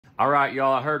All right,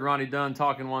 y'all, I heard Ronnie Dunn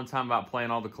talking one time about playing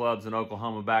all the clubs in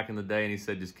Oklahoma back in the day, and he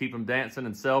said just keep them dancing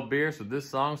and sell beer, so this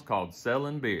song's called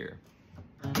Selling Beer.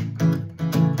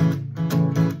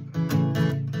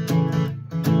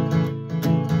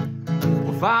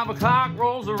 Well, 5 o'clock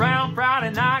rolls around, Friday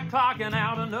night, clocking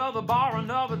out, another bar,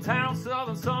 another town,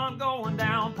 southern sun going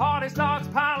down, party starts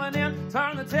piling in,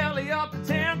 turn the telly up to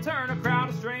 10, turn a crowd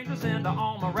of strangers into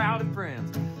all my rowdy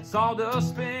friends. Sawdust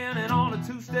spinning on a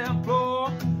two-step floor.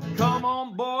 Come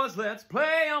on, boys, let's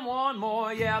play 'em one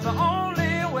more. Yeah, the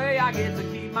only way I get to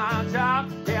keep my job,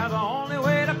 yeah, the only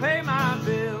way to pay my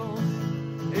bills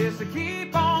is to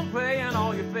keep on playing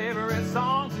all your favorite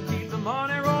songs and keep the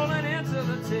money rolling into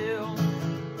the till.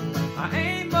 I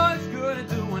ain't much good at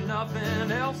doing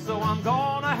nothing else, so I'm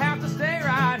gonna have to stay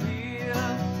right here,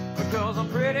 because I'm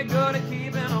pretty good at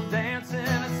keeping them dancing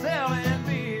and selling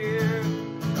beer.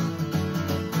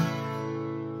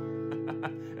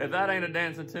 If that ain't a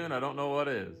dancing tune, I don't know what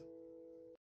is.